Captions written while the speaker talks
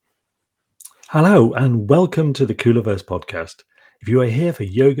Hello, and welcome to the Cooliverse podcast. If you are here for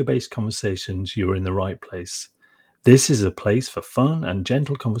yoga-based conversations, you are in the right place. This is a place for fun and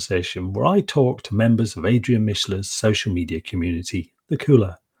gentle conversation where I talk to members of Adrian Mishler's social media community, The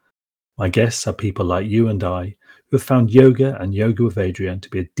Cooler. My guests are people like you and I who have found yoga and yoga with Adrian to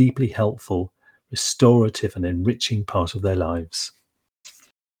be a deeply helpful, restorative, and enriching part of their lives.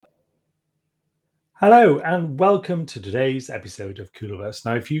 Hello, and welcome to today's episode of Cooliverse.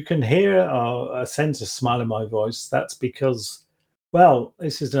 Now, if you can hear or sense a smile in my voice, that's because, well,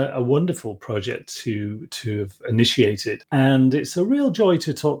 this is a wonderful project to have initiated. And it's a real joy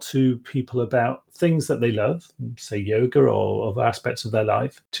to talk to people about things that they love, say yoga or other aspects of their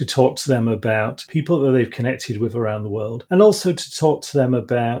life, to talk to them about people that they've connected with around the world, and also to talk to them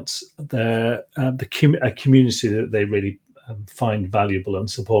about a community that they really find valuable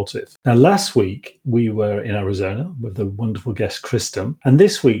and supportive. Now, last week we were in Arizona with the wonderful guest Kristum, and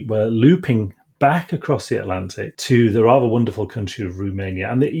this week we're looping back across the Atlantic to the rather wonderful country of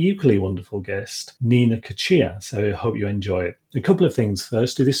Romania and the equally wonderful guest Nina Kachia. So I hope you enjoy it. A couple of things.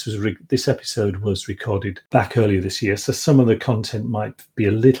 Firstly, this episode was recorded back earlier this year, so some of the content might be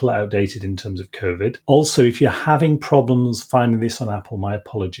a little outdated in terms of COVID. Also, if you're having problems finding this on Apple, my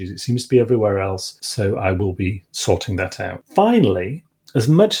apologies. It seems to be everywhere else, so I will be sorting that out. Finally, as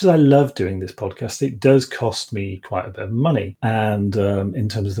much as I love doing this podcast, it does cost me quite a bit of money. And in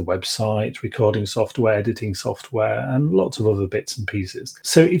terms of the website, recording software, editing software, and lots of other bits and pieces.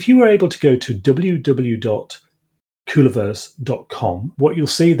 So if you were able to go to www.cooliverse.com, what you'll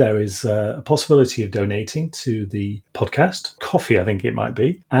see there is a possibility of donating to the podcast, coffee, I think it might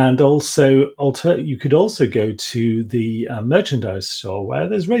be. And also, you could also go to the merchandise store where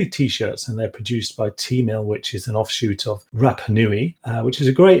there's really t-shirts, and they're produced by T-Mill, which is an offshoot of Rapa Nui, which is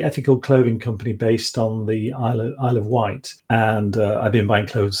a great ethical clothing company based on the Isle of Wight. And I've been buying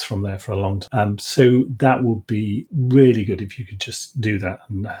clothes from there for a long time. So that would be really good if you could just do that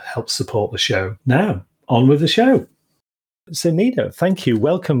and help support the show. Now, on with the show. So, Nina, thank you.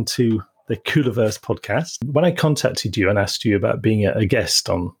 Welcome to the Cooliverse podcast. When I contacted you and asked you about being a guest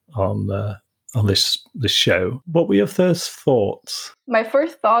on this show, what were your first thoughts? My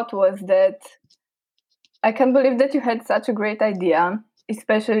first thought was that I can't believe that you had such a great idea,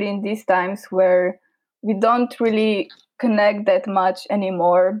 especially in these times where we don't really connect that much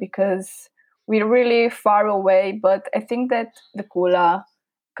anymore because we're really far away. But I think that the Kula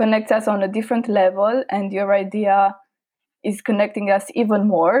connects us on a different level, and your idea is connecting us even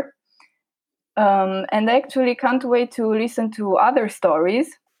more. And I actually can't wait to listen to other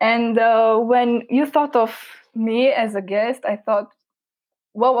stories. And when you thought of me as a guest, I thought,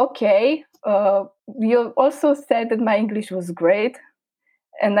 well, okay. You also said that my English was great.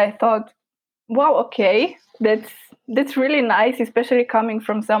 And I thought, wow, okay, that's really nice, especially coming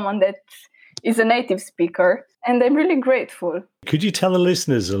from someone that is a native speaker. And I'm really grateful. Could you tell the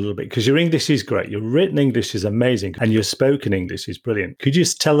listeners a little bit, because your English is great, your written English is amazing, and your spoken English is brilliant. Could you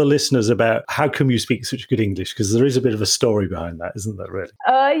just tell the listeners about how come you speak such good English? Because there is a bit of a story behind that, isn't there, really?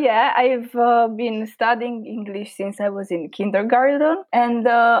 Yeah, I've been studying English since I was in kindergarten. And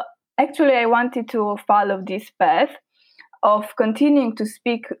actually, I wanted to follow this path of continuing to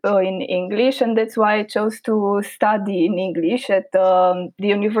speak in English, and that's why I chose to study in English at the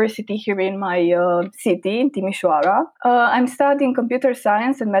university here in my city, in Timișoara. I'm studying computer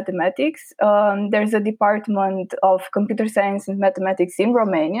science and mathematics. There's a department of computer science and mathematics in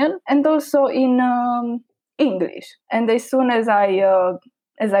Romanian, and also in English. And as soon as I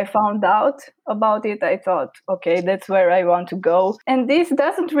found out about it, I thought, okay, that's where I want to go. And this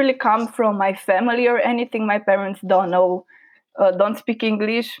doesn't really come from my family or anything. My parents don't speak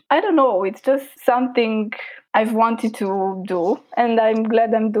English. I don't know. It's just something I've wanted to do, and I'm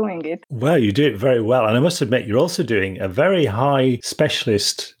glad I'm doing it. Well, you do it very well. And I must admit, you're also doing a very high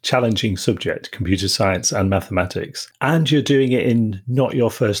specialist, challenging subject, computer science and mathematics. And you're doing it in not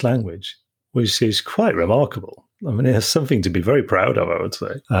your first language, which is quite remarkable. I mean, it has something to be very proud of, I would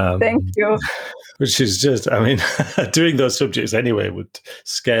say. Thank you. Which is just, I mean, doing those subjects anyway would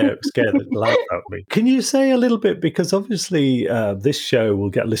scare the life out of me. Can you say a little bit, because obviously this show will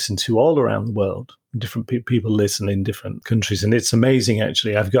get listened to all around the world. Different people listen in different countries. And it's amazing,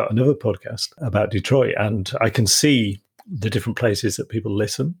 actually. I've got another podcast about Detroit, and I can see the different places that people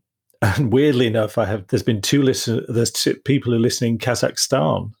listen. And weirdly enough, there's been there's two people who are listening in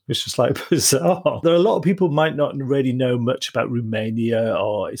Kazakhstan, which is like bizarre. There are a lot of people who might not really know much about Romania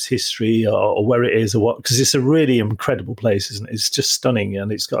or its history or where it is or what, because it's a really incredible place, isn't it? It's just stunning,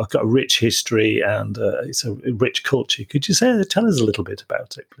 and it's got a rich history, and it's a rich culture. Could you tell us a little bit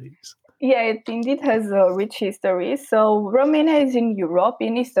about it, please? Yeah, it indeed has a rich history. So Romania is in Europe,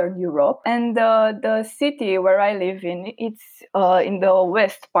 in Eastern Europe, and the city where I live in, it's in the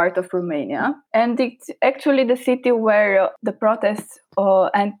west part of Romania, and it's actually the city where the protests for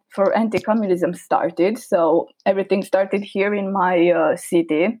anti-communism started. So everything started here in my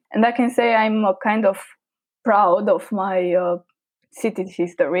city, and I can say I'm kind of proud of my city's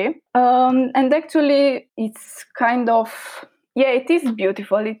history. And actually, it's kind of, yeah, it is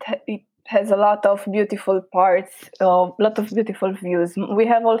beautiful. It has a lot of beautiful parts, a lot of beautiful views. We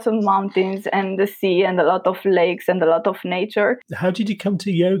have also mountains and the sea and a lot of lakes and a lot of nature. How did you come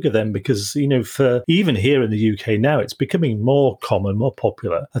to yoga then? Because, for even here in the UK now, it's becoming more common, more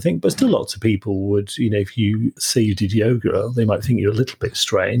popular, I think, but still lots of people would, if you say you did yoga, they might think you're a little bit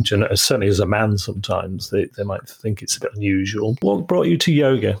strange. And certainly as a man, sometimes they might think it's a bit unusual. What brought you to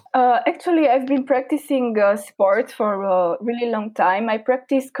yoga? Actually, I've been practicing sports for a really long time. I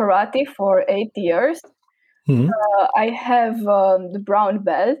practiced karate for 8 years. Hmm. I have the brown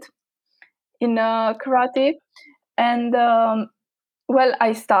belt in karate. And well,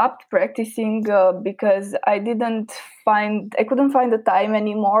 I stopped practicing because I couldn't find the time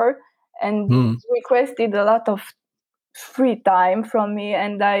anymore, and requested a lot of free time from me.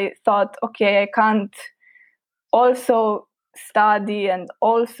 And I thought, okay, I can't also study and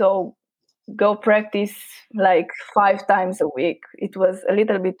also go practice like 5 times a week. It was a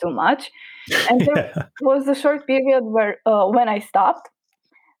little bit too much. And there was a short period where when I stopped,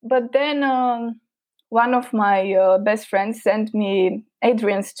 but then one of my best friends sent me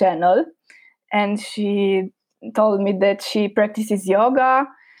Adrienne's channel, and she told me that she practices yoga,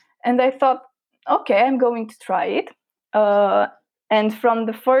 and I thought, okay, I'm going to try it. And from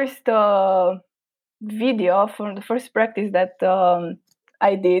the first video, from the first practice that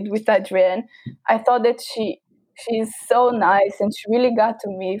I did with Adrienne, I thought that she's so nice, and she really got to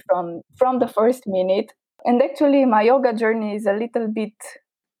me from the first minute. And actually, my yoga journey is a little bit.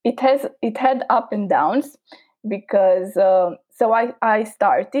 It had up and downs because so I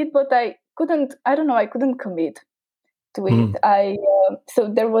started, but I couldn't. I don't know. I couldn't commit to it.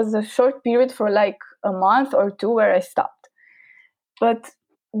 So there was a short period for like a month or two where I stopped, but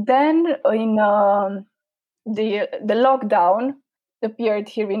then in the lockdown appeared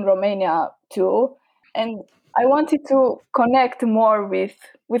here in Romania too, and I wanted to connect more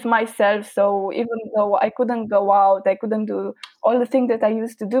with myself. So even though I couldn't go out, I couldn't do all the things that I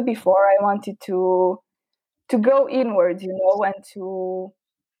used to do before, I wanted to go inward, and to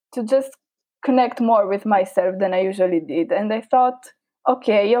just connect more with myself than I usually did. And I thought,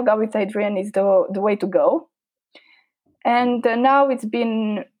 okay, yoga with Adrienne is the way to go. And now it's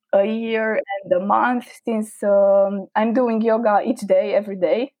been a year and a month since I'm doing yoga each day, every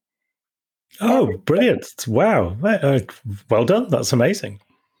day. Oh, brilliant. Wow. Well done. That's amazing.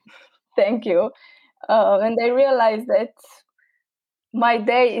 Thank you. And I realized that my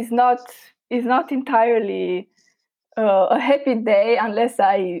day is not entirely a happy day unless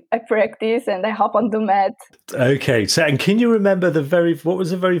I practice and I hop on the mat. Okay. So, and can you remember what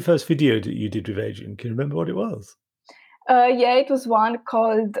was the very first video that you did with Adrienne? Can you remember what it was? Yeah, it was one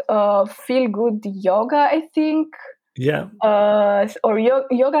called Feel Good Yoga, I think. Yeah. Or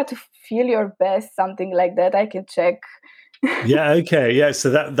yoga to feel your best, something like that. I can check. Yeah. Okay. Yeah. So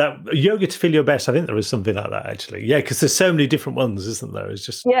that yoga to feel your best. I think there was something like that actually. Yeah, because there's so many different ones, isn't there? It's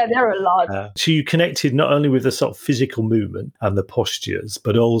just there are a lot. So you connected not only with the sort of physical movement and the postures,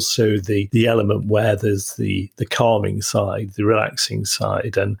 but also the element where there's the calming side, the relaxing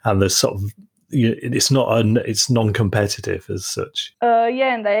side, and the sort of it's non-competitive as such.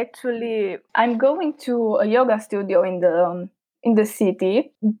 Yeah, and I'm going to a yoga studio in the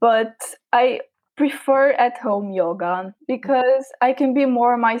city, but I prefer at home yoga because I can be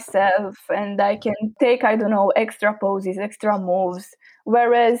more myself and I can take, I don't know, extra poses, extra moves.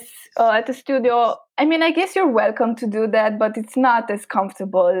 Whereas at the studio, I mean, I guess you're welcome to do that, but it's not as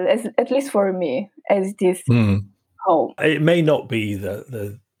comfortable, as at least for me, as it is home. It may not be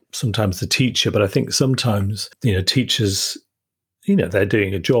sometimes the teacher, but I think sometimes, teachers, they're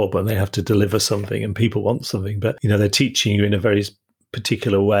doing a job and they have to deliver something and people want something, but, they're teaching you in a very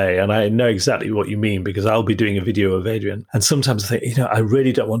particular way. And I know exactly what you mean because I'll be doing a video of Adrienne and sometimes I think, I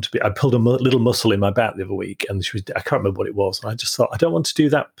really don't want to be, I pulled a little muscle in my back the other week and I can't remember what it was. And I just thought, I don't want to do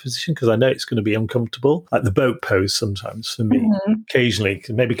that position because I know it's going to be uncomfortable. Like the boat pose sometimes for me, occasionally,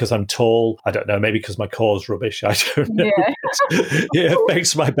 maybe because I'm tall, I don't know, maybe because my core is rubbish, I don't know. Yeah. It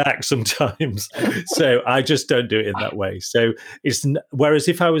affects my back sometimes. So I just don't do it in that way. So whereas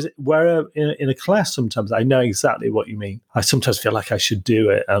if I was in a class, sometimes I know exactly what you mean. I sometimes feel like I should do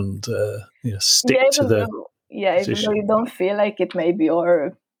it and stick to the even though you don't feel like it maybe,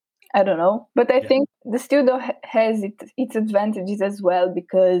 or I don't know. But I think the studio has its advantages as well,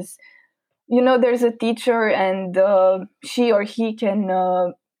 because there's a teacher, and she or he can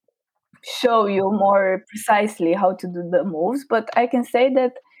show you more precisely how to do the moves. But I can say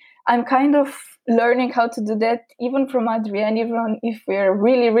that I'm kind of learning how to do that even from Adrienne, even if we're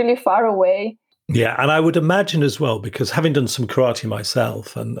really, really far away. Yeah, and I would imagine as well, because having done some karate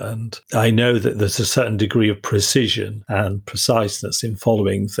myself, and I know that there's a certain degree of precision and preciseness in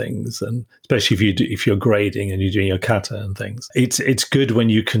following things, and especially if you're grading and you're doing your kata and things, it's good when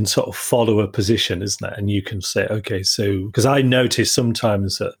you can sort of follow a position, isn't it? And you can say, okay, so because I notice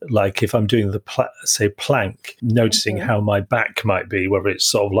sometimes that, like if I'm doing the plank, noticing how my back might be, whether it's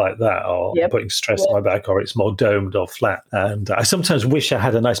sort of like that, or putting stress on my back, or it's more domed or flat. And I sometimes wish I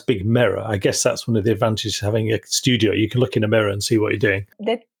had a nice big mirror. I guess that's one of the advantages of having a studio. You can look in a mirror and see what you're doing.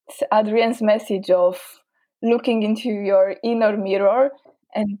 That's Adrienne's message of looking into your inner mirror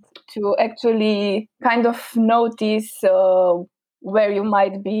and to actually kind of notice where you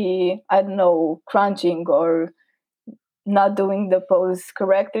might be, I don't know, crunching or not doing the pose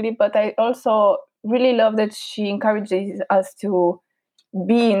correctly. But I also really love that she encourages us to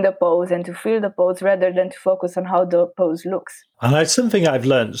be in the pose and to feel the pose rather than to focus on how the pose looks. And that's something I've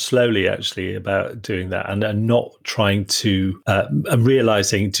learned slowly, actually, about doing that and not trying to, and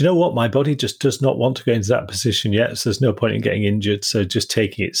realizing, do you know what? My body just does not want to go into that position yet. So there's no point in getting injured. So just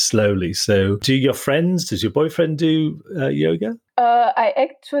taking it slowly. So does your boyfriend do yoga? I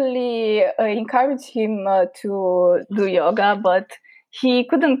actually encouraged him to do yoga, but he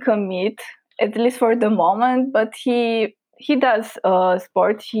couldn't commit, at least for the moment. But he does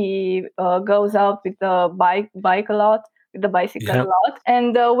sport. He goes out with the bike a lot, with the bicycle a lot.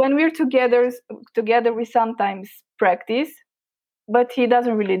 And when we're together, we sometimes practice, but he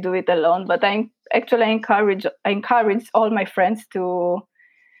doesn't really do it alone. But I encourage all my friends to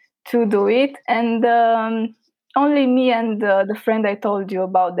do it. And only me and the friend I told you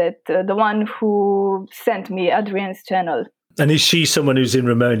about, that the one who sent me Adrienne's channel. And is she someone who's in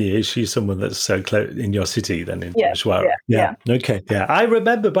Romania? Is she someone that's so close in your city then in Timișoara? Yeah. Okay. Yeah. I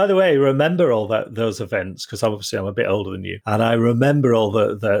remember, by the way, all those events, because obviously I'm a bit older than you. And I remember all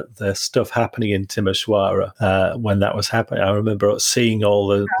the stuff happening in Timișoara when that was happening. I remember seeing all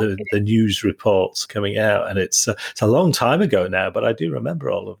the news reports coming out, and it's a long time ago now, but I do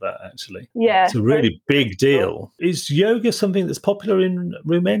remember all of that actually. Yeah. It's a really big deal. Is yoga something that's popular in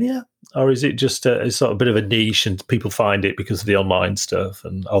Romania? Or is it just a sort of bit of a niche and people find it because of the online stuff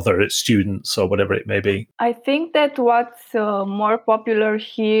and other students or whatever it may be? I think that what's more popular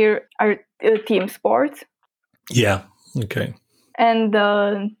here are team sports. Yeah. Okay. And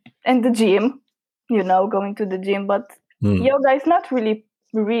the gym, going to the gym. But yoga is not really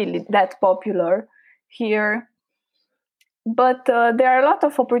that popular here. But there are a lot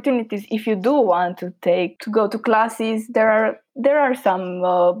of opportunities if you do want to go to classes. There are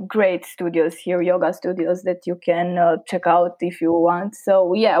some great studios here, yoga studios, that you can check out if you want.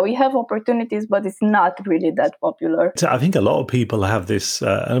 So yeah, we have opportunities, but it's not really that popular. I think a lot of people have this,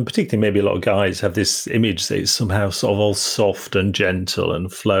 and particularly maybe a lot of guys have this image that it's somehow sort of all soft and gentle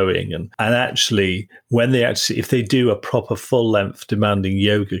and flowing. And actually, if they do a proper full length demanding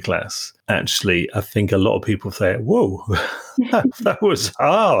yoga class, actually, I think a lot of people say, whoa, that was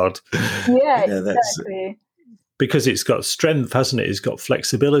hard. Yeah, exactly. Because it's got strength, hasn't it? It's got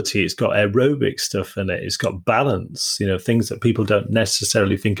flexibility. It's got aerobic stuff in it. It's got balance, things that people don't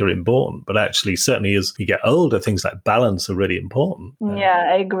necessarily think are important. But actually, certainly as you get older, things like balance are really important. Yeah,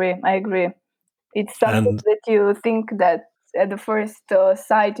 I agree. It's something that you think that at the first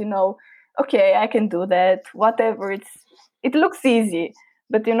sight, okay, I can do that, whatever. It looks easy.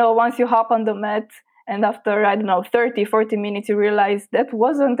 But, once you hop on the mat and after, 30, 40 minutes, you realize that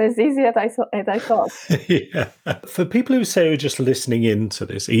wasn't as easy as I thought. Yeah. For people who say are just listening into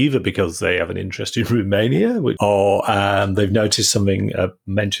this, either because they have an interest in Romania or they've noticed something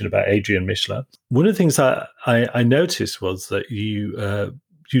mentioned about Adrienne Michler, one of the things I noticed was that you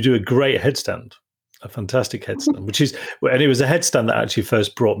do a great headstand. A fantastic headstand, and it was a headstand that actually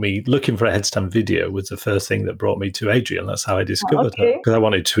first brought me, looking for a headstand video was the first thing that brought me to Adrienne. That's how I discovered her, because I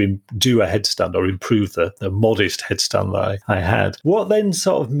wanted to do a headstand or improve the modest headstand that I had. What then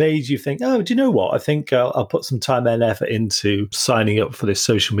sort of made you think, oh, do you know what? I think I'll put some time and effort into signing up for this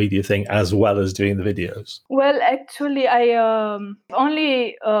social media thing as well as doing the videos? Well, actually, I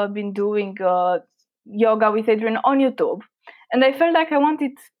only been doing yoga with Adrienne on YouTube, and I felt like I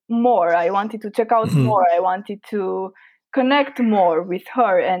wanted more. I wanted to check out more. I wanted to connect more with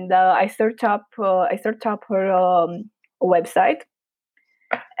her, and I searched up her website,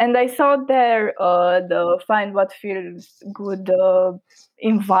 And I saw there the Find What Feels Good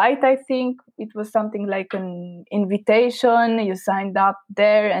invite. I think it was something like an invitation. You signed up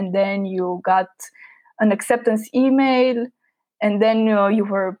there, and then you got an acceptance email, and then you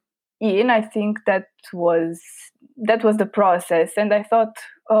were in. I think that was the process, and I thought,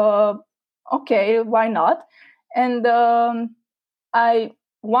 okay, why not? And I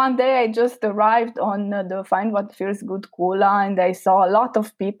one day I just arrived on the Find What Feels Good Kula, and I saw a lot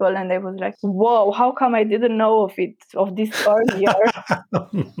of people, and I was like, "Whoa! How come I didn't know of this earlier?"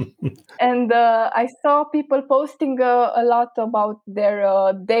 And I saw people posting a lot about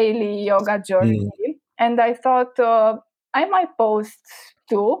their daily yoga journey, and I thought I might post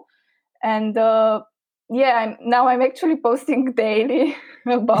too. And now I'm actually posting daily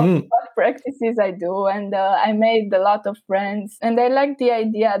about what practices I do, and I made a lot of friends. And I like the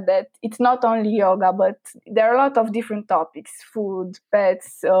idea that it's not only yoga, but there are a lot of different topics: food,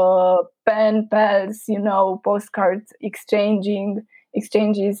 pets, pen pals, postcards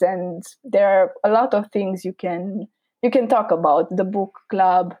exchanges, and there are a lot of things you can talk about. The book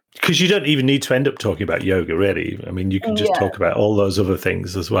club. Because you don't even need to end up talking about yoga, really. I mean, you can just talk about all those other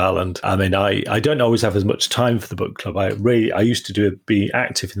things as well. And I mean, I don't always have as much time for the book club. I used to be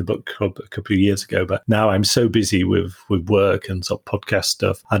active in the book club a couple of years ago, but now I'm so busy with work and sort of podcast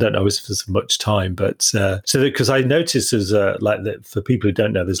stuff, I don't always have as much time. But because I noticed there's for people who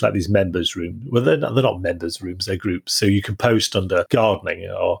don't know, there's like these members rooms. Well, they're not members rooms, they're groups. So you can post under gardening,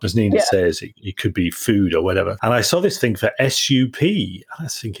 or as Nina says, it could be food or whatever. And I saw this thing for SUP. I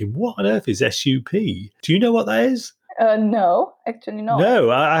was thinking, what on earth is SUP? Do you know what that is? No, actually not.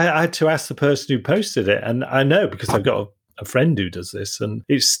 No, I had to ask the person who posted it, and I know because I've got a friend who does this, and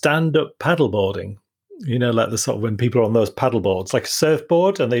it's stand-up paddleboarding. Like the sort of when people are on those paddle boards, like a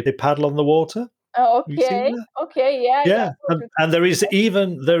surfboard, and they paddle on the water. Oh, okay, yeah. And there is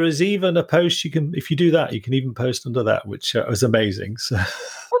even a post you can, if you do that, you can even post under that, which was amazing. So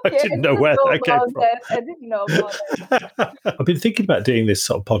okay, I didn't know where that came from. I didn't know about that. I've been thinking about doing this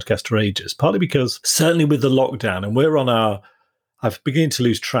sort of podcast for ages, partly because certainly with the lockdown, and we're on I'm beginning to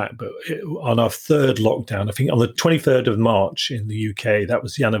lose track, but on our third lockdown, I think on the 23rd of March in the UK, that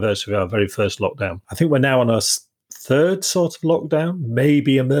was the anniversary of our very first lockdown. I think we're now on our third sort of lockdown,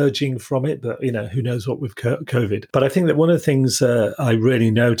 maybe emerging from it, but who knows what with COVID. But I think that one of the things I really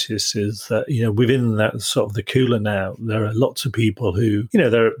notice is that within that sort of the Kula now, there are lots of people who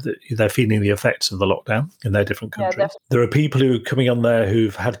they're feeling the effects of the lockdown in their different countries. There are people who are coming on there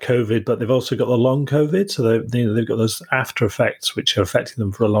who've had COVID, but they've also got the long COVID, so they've got those after effects which are affecting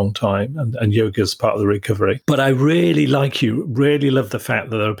them for a long time, and yoga is part of the recovery. But I really love the fact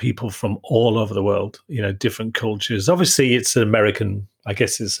that there are people from all over the world, different cultures. Obviously, it's American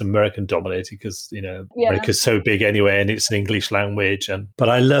dominated because America's so big anyway, and it's an English language. But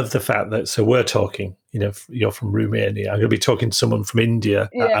I love the fact that we're talking. You're from Romania. I'm going to be talking to someone from India.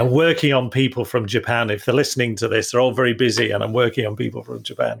 I'm working on people from Japan. If they're listening to this, they're all very busy, and I'm working on people from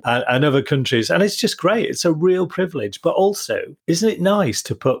Japan and other countries. And it's just great. It's a real privilege. But also, isn't it nice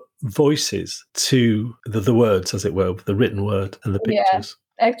to put voices to the words, as it were, the written word and the pictures?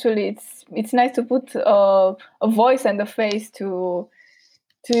 Yeah, actually, it's nice to put a voice and a face to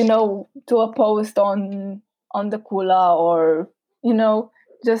a post on the Kula, or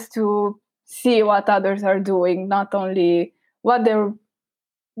just to see what others are doing, not only what they're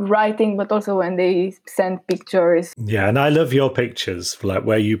writing, but also when they send pictures. Yeah, and I love your pictures, like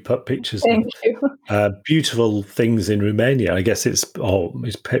where you put pictures. Thank you. Beautiful things in Romania. I guess it's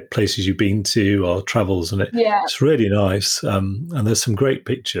places you've been to or travels, and it's really nice. And there's some great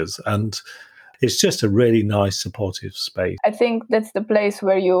pictures, and it's just a really nice, supportive space. I think that's the place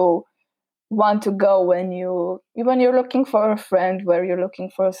where you want to go when you're looking for a friend, where you're looking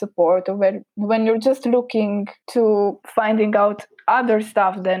for support, or when you're just looking to finding out other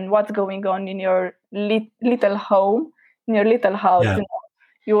stuff than what's going on in your little home, in your little house. Yeah.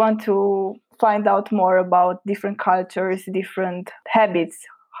 You want to find out more about different cultures, different habits,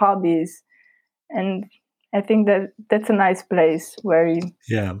 hobbies, and I think that's a nice place where you...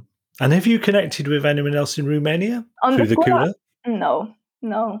 Yeah. And have you connected with anyone else in Romania through the Kula? No.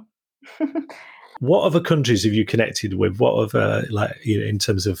 What other countries have you connected with? What other, in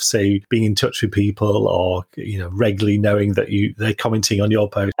terms of, say, being in touch with people, or regularly knowing that they're commenting on your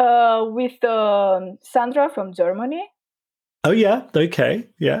post? With Sandra from Germany. Oh yeah, okay,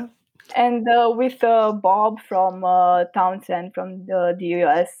 yeah. And with Bob from Townsend from the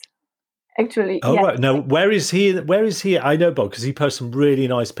US. Actually, right. Now, where is he? I know Bob because he posts some really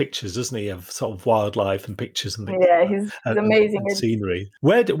nice pictures, doesn't he, of sort of wildlife and pictures and things. Yeah, he's amazing. And scenery.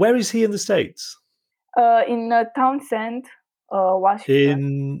 Where is he in the States? In Townsend,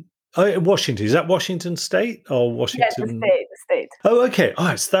 Washington. In Washington. Is that Washington State or Yes, the Washington? state. Oh, okay.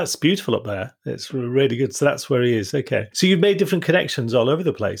 Oh, that's beautiful up there. It's really good. So that's where he is. Okay. So you've made different connections all over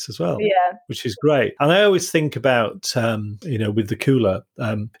the place as well. Yeah. Which is great. And I always think about, with the cooler.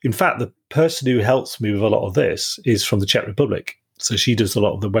 In fact, the person who helps me with a lot of this is from the Czech Republic. So she does a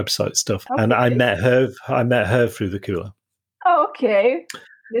lot of the website stuff. Okay. And I met her through the cooler. Oh, okay.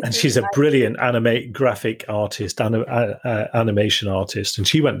 And she's a brilliant graphic artist, animation artist. And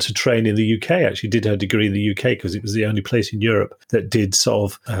she went to train in the UK, actually did her degree in the UK because it was the only place in Europe that did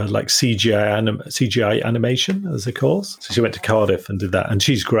sort of like CGI animation as a course. So she went to Cardiff and did that. And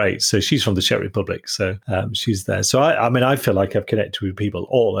she's great. So she's from the Czech Republic. So she's there. So I feel like I've connected with people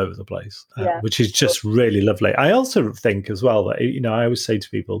all over the place, which is just really lovely. I also think as well that, I always say to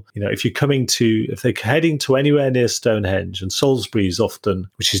people, if they're heading to anywhere near Stonehenge, and Salisbury is often,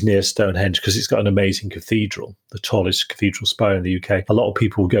 which is near Stonehenge because it's got an amazing cathedral, the tallest cathedral spire in the UK. A lot of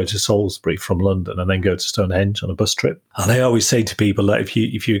people go to Salisbury from London and then go to Stonehenge on a bus trip. And I always say to people that if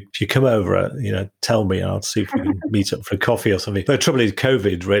you come over, tell me, and I'll see if we can meet up for a coffee or something. But the trouble is,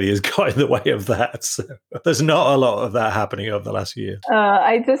 COVID really has got in the way of that. So there's not a lot of that happening over the last year.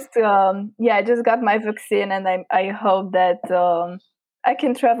 I just got my vaccine, and I hope that I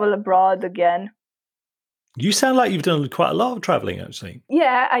can travel abroad again. You sound like you've done quite a lot of traveling, actually.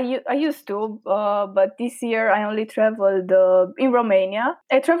 Yeah, I used to, but this year I only traveled in Romania.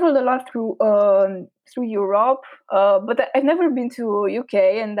 I traveled a lot through Europe, but I've never been to UK,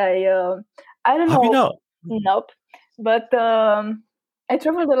 and I don't know. Have you not? Nope. But I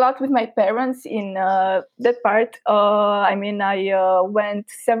traveled a lot with my parents in that part. I went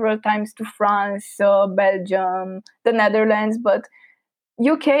several times to France, Belgium, the Netherlands, but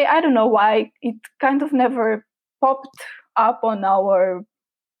UK, I don't know why it kind of never popped up on our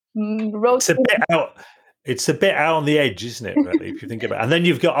road. It's a bit out on the edge, isn't it, really, if you think about it? And then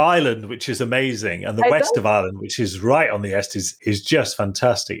you've got Ireland, which is amazing, and the west of Ireland, which is right on the east, is just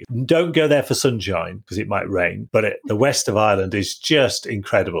fantastic. Don't go there for sunshine because it might rain, but the west of Ireland is just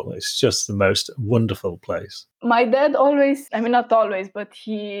incredible. It's just the most wonderful place. My dad always, not always, but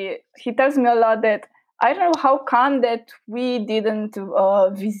he tells me a lot that I don't know how come that we didn't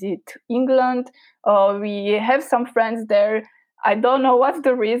visit England. We have some friends there. I don't know what's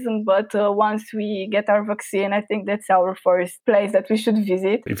the reason, but once we get our vaccine, I think that's our first place that we should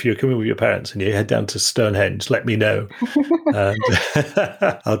visit. If you're coming with your parents and you head down to Stonehenge, let me know. And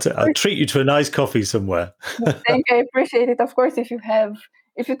I'll treat you to a nice coffee somewhere. Thank you. I appreciate it. Of course,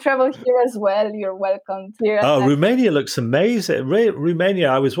 if you travel here as well, you're welcome here. Oh, Romania looks amazing. Romania,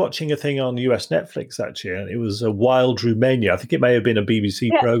 I was watching a thing on US Netflix, actually, and it was a Wild Romania. I think it may have been a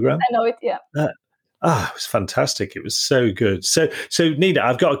BBC program. I know it, yeah. It was fantastic. It was so good. So Nina,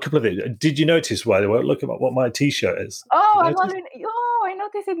 I've got a couple of it. Did you notice, by the way, look at what my T-shirt is? I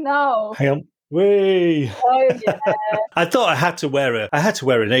notice it now. Hang on. Whee! Oh, yeah. I thought I had to wear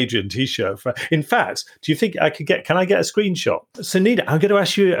an Adrian T-shirt. In fact, do you think can I get a screenshot? So Nina, I'm going to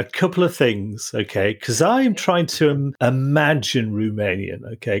ask you a couple of things, okay? Because I'm trying to imagine Romanian,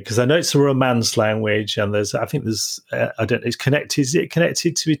 okay? Because I know it's a Romance language, and is it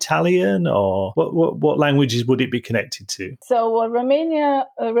connected to Italian, or what languages would it be connected to? So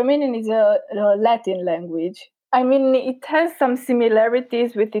Romanian is a Latin language. It has some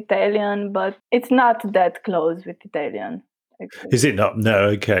similarities with Italian, but it's not that close with Italian. Actually. Is it not? No,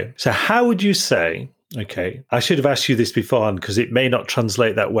 okay. So how would you say, okay, I should have asked you this beforehand because it may not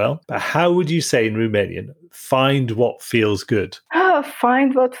translate that well, but how would you say in Romanian, find what feels good?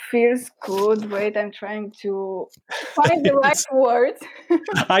 Find what feels good. Wait, I'm trying to find the right words.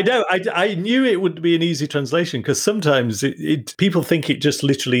 I know. I knew it would be an easy translation because sometimes people think it just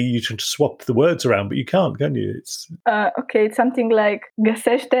literally you can swap the words around, but you can't, can you? Okay, it's something like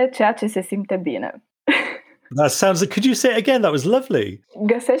găsește ceea ce se simte bine. That sounds like, could you say it again? That was lovely.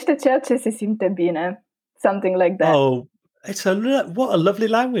 Găsește ceea ce se simte bine. Something like that. Oh, what a lovely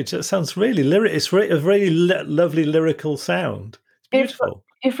language. That sounds really lyric. It's a very lovely lyrical sound. It's beautiful.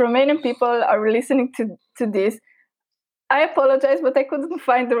 If Romanian people are listening to this, I apologize, but I couldn't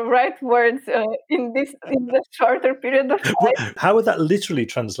find the right words in this shorter period of time. How would that literally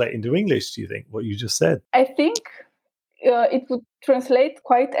translate into English, do you think, what you just said? I think it would translate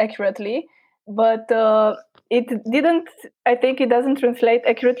quite accurately, but it didn't. I think it doesn't translate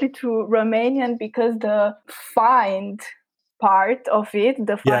accurately to Romanian because the find part of it,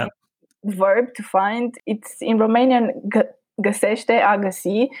 the find verb to find, it's in Romanian găsește, a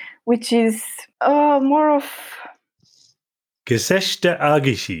găsi, which is more of găsește, a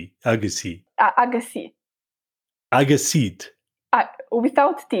găsi. A găsi. A găsit.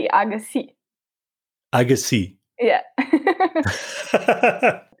 Without T, a găsi. A găsi. Yeah.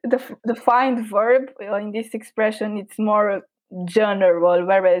 The find verb in this expression, it's more general,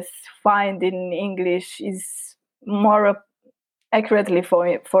 whereas find in English is more accurately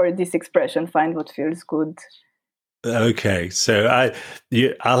for this expression, find what feels good. Okay, so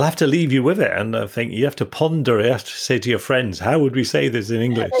I'll have to leave you with it, and I think you have to ponder. You have to say to your friends, "How would we say this in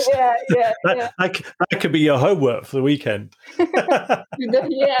English?" Yeah. That could be your homework for the weekend.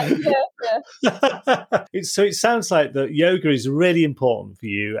 So it sounds like that yoga is really important for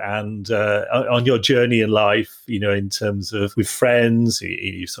you, and on your journey in life, in terms of with friends,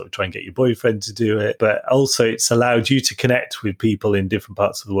 you sort of try and get your boyfriend to do it, but also it's allowed you to connect with people in different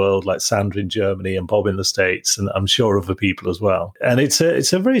parts of the world, like Sandra in Germany and Bob in the States, and I'm sure other people as well. And it's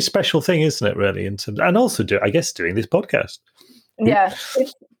a very special thing, isn't it, really? And also, doing this podcast. Yeah,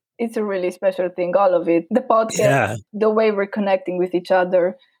 it's a really special thing, all of it. The podcast, the way we're connecting with each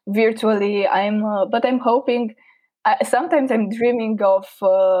other virtually. But I'm hoping, sometimes I'm dreaming of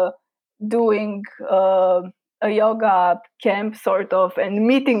doing a yoga camp sort of, and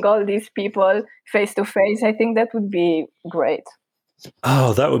meeting all these people face to face. I think that would be great.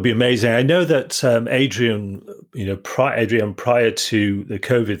 Oh, that would be amazing. I know that Adrian, prior to the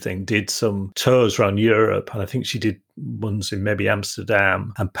COVID thing, did some tours around Europe. And I think she did ones in maybe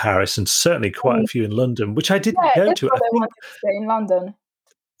Amsterdam and Paris, and certainly quite a few in London, which I didn't go to. I wanted to stay in London.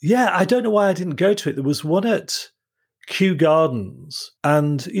 Yeah, I don't know why I didn't go to it. There was one at Kew Gardens.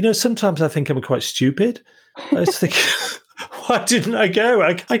 And, sometimes I think I'm quite stupid. I was thinking, why didn't I go?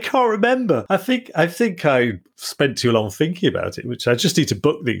 I can't remember. I think I spent too long thinking about it, which I just need to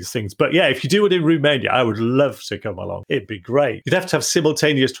book these things. But yeah, if you do it in Romania, I would love to come along. It'd be great. You'd have to have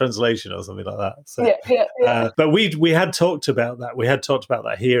simultaneous translation or something like that. So, yeah. But we had talked about that. We had talked about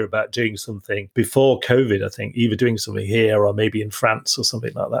that here, about doing something before COVID, I think, either doing something here or maybe in France or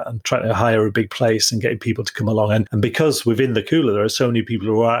something like that, and trying to hire a big place and getting people to come along. And because within the Kula, there are so many people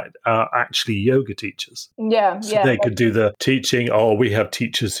who are actually yoga teachers. So they could do the teaching, or we have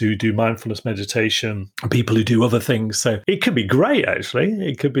teachers who do mindfulness meditation, people who do other things. So it could be great, actually.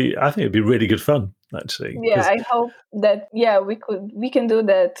 I think it'd be really good fun, actually. Yeah, I hope that, we can do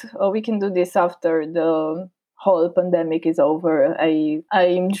that, or we can do this after the whole pandemic is over.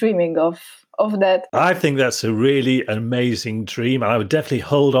 I'm dreaming of that. I think that's a really amazing dream, and I would definitely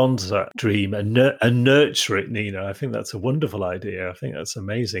hold on to that dream and nurture it, Nina. I think that's a wonderful idea. I think that's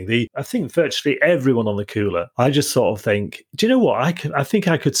amazing. I think virtually everyone on the Kula, I just sort of think, do you know what? I think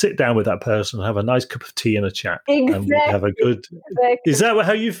I could sit down with that person and have a nice cup of tea and a chat. Exactly. And we'd have a good... Exactly. Is that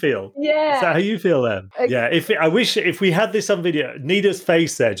how you feel? Yeah. Is that how you feel then? Yeah. I wish if we had this on video, Nina's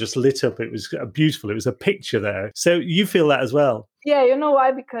face there just lit up. It was beautiful. It was a picture there. So you feel that as well? Yeah, you know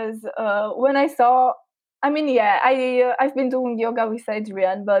why? Because when I saw, I've been doing yoga with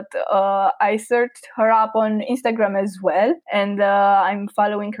Adrian, but I searched her up on Instagram as well, and I'm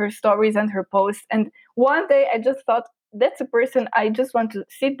following her stories and her posts. And one day I just thought, that's a person I just want to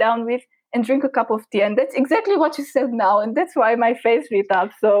sit down with and drink a cup of tea. And that's exactly what you said now. And that's why my face lit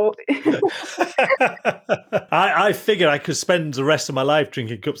up. So I figured I could spend the rest of my life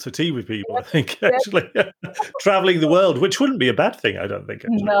drinking cups of tea with people, I think, actually. Traveling the world, which wouldn't be a bad thing, I don't think.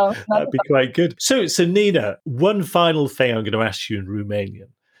 Actually. No. That'd be quite good. So Nina, one final thing I'm going to ask you in Romanian.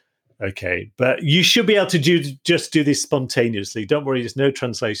 Okay, but you should be able to just do this spontaneously. Don't worry, there's no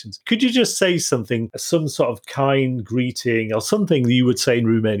translations. Could you just say something, some sort of kind greeting or something that you would say in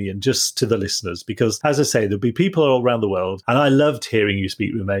Romanian just to the listeners? Because, as I say, there'll be people all around the world, and I loved hearing you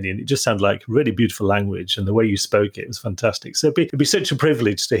speak Romanian. It just sounded like a really beautiful language, and the way you spoke it was fantastic. So it'd be such a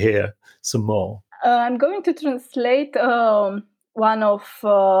privilege to hear some more. I'm going to translate one of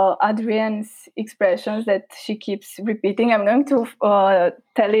Adrian's expressions that she keeps repeating. I'm going to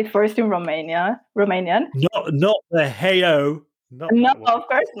tell it first in Romanian. Not the heyo. No, of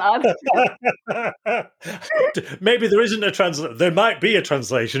course not. Maybe there isn't a translation. There might be a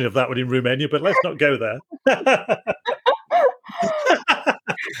translation of that one in Romania, but let's not go there.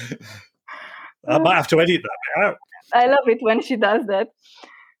 I might have to edit that out. I love it when she does that.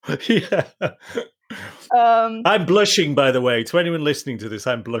 Yeah. I'm blushing, by the way. To anyone listening to this,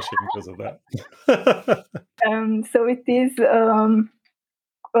 I'm blushing because of that. So it is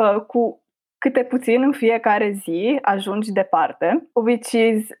cu câte puțin în fiecare zi ajungi departe, which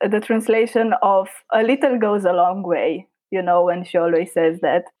is the translation of a little goes a long way, when she always says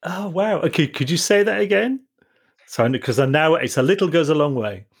that. Oh, wow. Okay, could you say that again? So, because now it's a little goes a long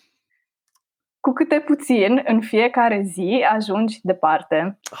way. Cu câte puțin în fiecare zi ajungi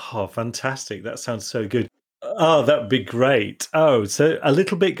departe. Oh, fantastic. That sounds so good. Oh, that would be great. Oh, so a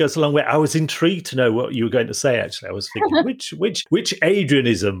little bit goes a long way. I was intrigued to know what you were going to say, actually. I was thinking, which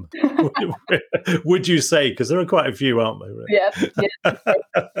Adrianism Would you say? Because there are quite a few, aren't there? Right?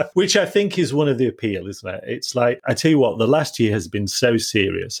 Yeah. Which I think is one of the appeal, isn't it? It's like, I tell you what, the last year has been so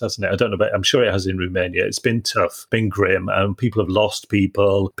serious, hasn't it? I don't know about, I'm sure it has in Romania. It's been tough, been grim, and people have lost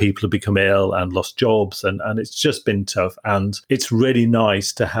people have become ill and lost jobs, and it's just been tough. And it's really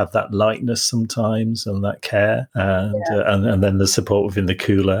nice to have that lightness sometimes and that care, and then the support within the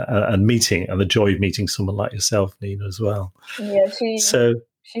Kula, and meeting, and the joy of meeting someone like yourself, Nina, as well. Yeah,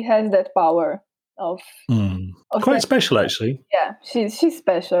 she has that power of quite special, actually. Yeah, she's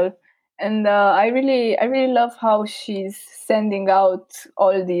special, and I really love how she's sending out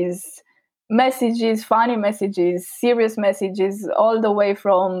all these messages, funny messages, serious messages, all the way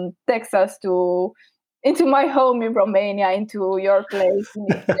from Texas to into my home in Romania, into your place.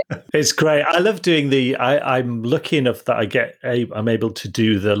 It's great. I love doing I'm lucky enough that I'm able to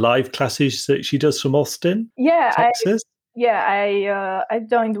do the live classes that she does from Austin, Texas. I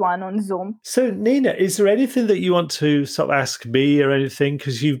joined one on Zoom. So, Nina, is there anything that you want to sort of ask me or anything?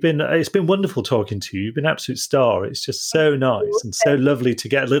 Because it's been wonderful talking to you. You've been an absolute star. It's just so nice and so lovely to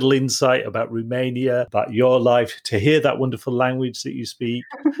get a little insight about Romania, about your life, to hear that wonderful language that you speak,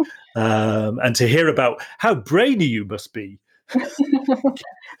 and to hear about how brainy you must be.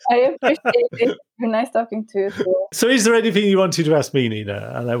 I appreciate it. Nice talking to you too. So is there anything you wanted to ask me,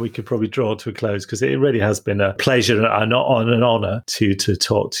 Nina? And then we could probably draw to a close, because it really has been a pleasure and an honor to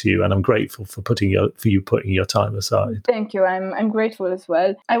talk to you. And I'm grateful for you putting your time aside. Thank you. I'm grateful as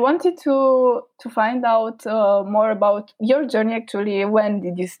well. I wanted to find out more about your journey, actually. When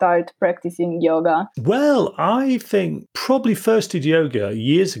did you start practicing yoga? Well, I think probably first did yoga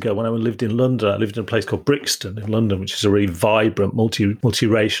years ago when I lived in London. I lived in a place called Brixton in London, which is a really vibrant,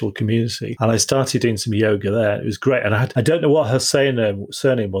 multiracial community. And I started doing some yoga there. It was great. And I don't know what her surname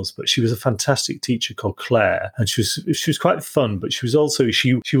was, but she was a fantastic teacher called Claire. And she was quite fun, but she was also,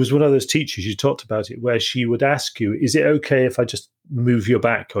 she was one of those teachers, you talked about it, where she would ask you, is it okay if I just move your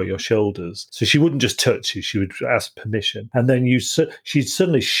back or your shoulders? So she wouldn't just touch you, she would ask permission. And then she'd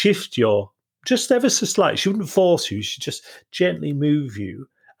suddenly shift just ever so slightly. She wouldn't force you, she'd just gently move you.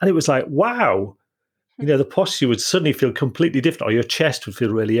 And it was like, wow. The posture would suddenly feel completely different, or your chest would feel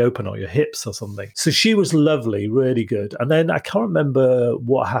really open, or your hips or something. So she was lovely, really good. And then I can't remember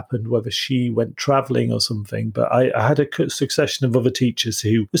what happened, whether she went traveling or something, but I had a succession of other teachers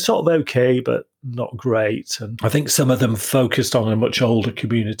who were sort of okay, but not great. And I think some of them focused on a much older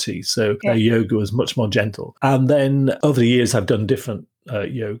community. So their yoga was much more gentle. And then over the years, I've done different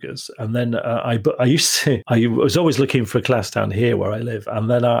yogas, and then I was always looking for a class down here where I live, and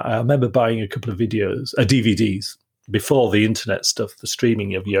then I remember buying a couple of DVDs before the internet stuff, the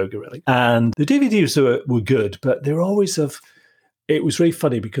streaming of yoga, really. And the DVDs were good, but they were always it was really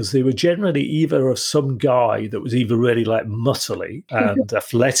funny because they were generally either of some guy that was either really like muscly and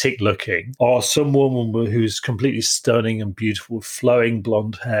athletic looking, or some woman who's completely stunning and beautiful with flowing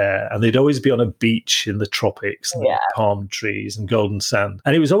blonde hair. And they'd always be on a beach in the tropics, and palm trees and golden sand.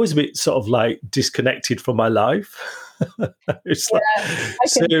 And it was always a bit sort of like disconnected from my life. So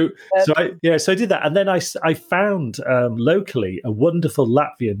I did that, and then I found locally a wonderful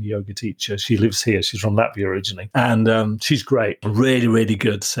Latvian yoga teacher. She lives here. She's from Latvia originally, and she's great, really, really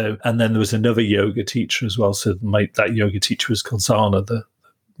good. So, and then there was another yoga teacher as well. So that yoga teacher was called Zana,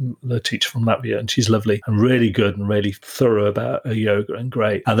 the teacher from Latvia, and she's lovely and really good and really thorough about her yoga and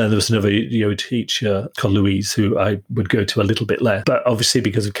great. And then there was another yoga teacher called Louise, who I would go to a little bit less. But obviously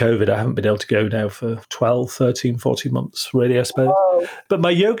because of COVID, I haven't been able to go now for 12, 13, 14 months, really, I suppose. Oh. But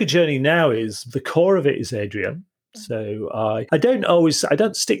my yoga journey now the core of it is Adrian. So I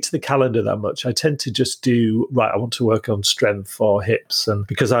don't stick to the calendar that much. I tend to just do, I want to work on strength or hips. And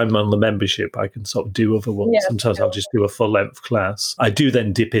because I'm on the membership, I can sort of do other ones. Yeah, sometimes I'll just do a full length class. I do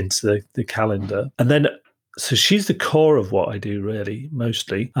then dip into the calendar. And then, so she's the core of what I do, really,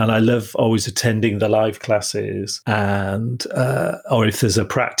 mostly. And I love always attending the live classes. And, or if there's a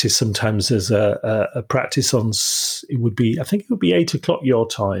practice, sometimes there's a practice I think it would be 8:00 your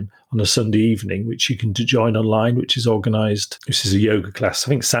time on a Sunday evening, which you can join online, which is organised. This is a yoga class. I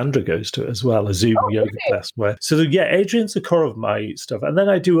think Sandra goes to it as well, a Zoom yoga class. Adrian's the core of my stuff. And then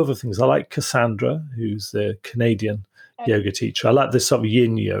I do other things. I like Cassandra, who's the Canadian yoga teacher. I like this sort of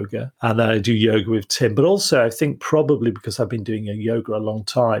yin yoga, and then I do yoga with Tim. But also, I think probably because I've been doing yoga a long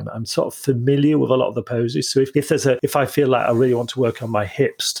time, I'm sort of familiar with a lot of the poses. So if I feel like I really want to work on my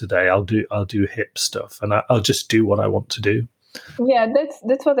hips today, I'll do hip stuff, and I'll just do what I want to do. Yeah,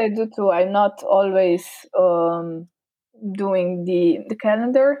 that's what I do too. I'm not always doing the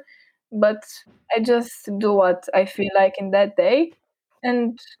calendar, but I just do what I feel like in that day,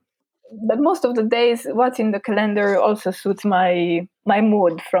 and but most of the days, what's in the calendar also suits my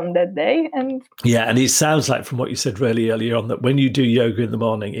mood from that day. And yeah, and it sounds like from what you said really earlier on that when you do yoga in the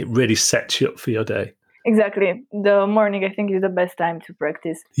morning, it really sets you up for your day. exactly, the morning I think is the best time to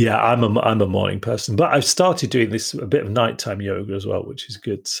practice. Yeah, I'm a morning person, but I've started doing this a bit of nighttime yoga as well, which is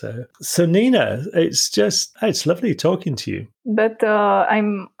good. So Nina, it's lovely talking to you. But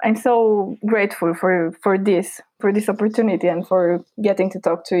I'm so grateful for this opportunity and for getting to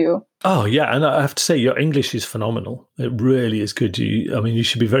talk to you. Oh yeah, and I have to say your English is phenomenal. It really is good. You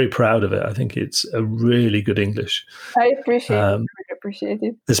should be very proud of it. I think it's a really good English. I appreciate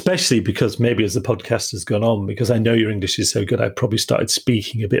it. Especially because maybe as the podcast has gone on, because I know your English is so good, I probably started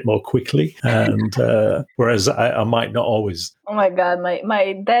speaking a bit more quickly, and whereas I might not always. Oh my God,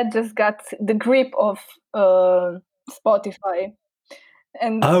 my dad just got the grip of Spotify,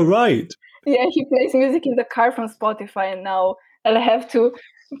 and oh right, yeah, he plays music in the car from Spotify, and now I'll have to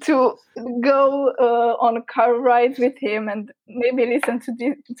go on car rides with him and maybe listen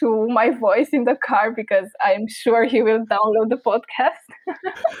to my voice in the car, because I'm sure he will download the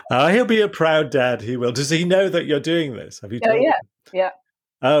podcast. He'll be a proud dad. He will. Does he know that you're doing this? Have you told him? Yeah.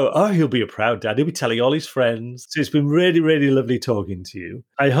 Oh, he'll be a proud dad. He'll be telling all his friends. So it's been really, really lovely talking to you.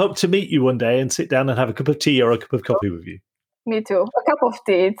 I hope to meet you one day and sit down and have a cup of tea or a cup of coffee with you. Me too. A cup of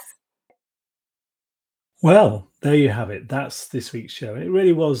tea. Well, there you have it. That's this week's show. It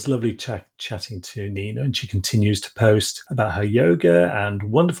really was lovely chatting to Nina, and she continues to post about her yoga and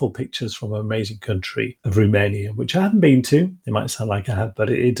wonderful pictures from an amazing country of Romania, which I haven't been to. It might sound like I have, but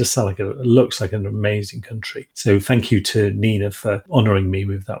it does sound like it looks like an amazing country. So thank you to Nina for honouring me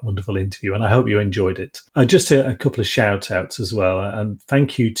with that wonderful interview, and I hope you enjoyed it. Just a couple of shout outs as well, and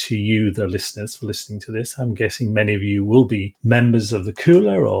thank you to you, the listeners, for listening to this. I'm guessing many of you will be members of the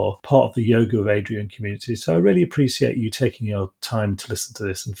Kula or part of the Yoga with Adrian community. So I really appreciate you taking your time to listen to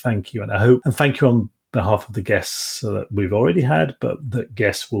this, and thank you. And thank you on behalf of the guests that we've already had, but that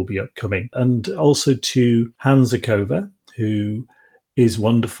guests will be upcoming. And also to Hans Zakova, who is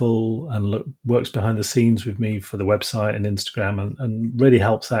wonderful and works behind the scenes with me for the website and Instagram and really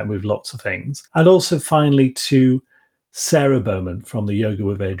helps out with lots of things. And also finally to Sarah Bowman from the Yoga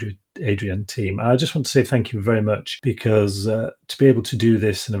with Adrian team. I just want to say thank you very much, because to be able to do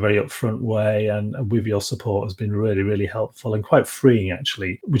this in a very upfront way and with your support has been really, really helpful and quite freeing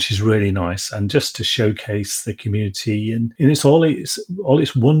actually, which is really nice. And just to showcase the community and in all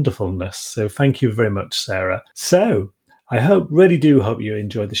its wonderfulness. So thank you very much, Sarah. So I really do hope you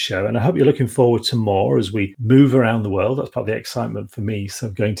enjoyed the show, and I hope you're looking forward to more as we move around the world. That's part of the excitement for me, so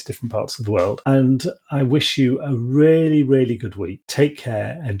going to different parts of the world. And I wish you a really, really good week. Take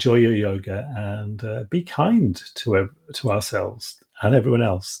care, enjoy your yoga, and be kind to ourselves and everyone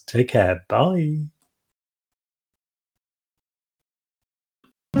else. Take care. Bye.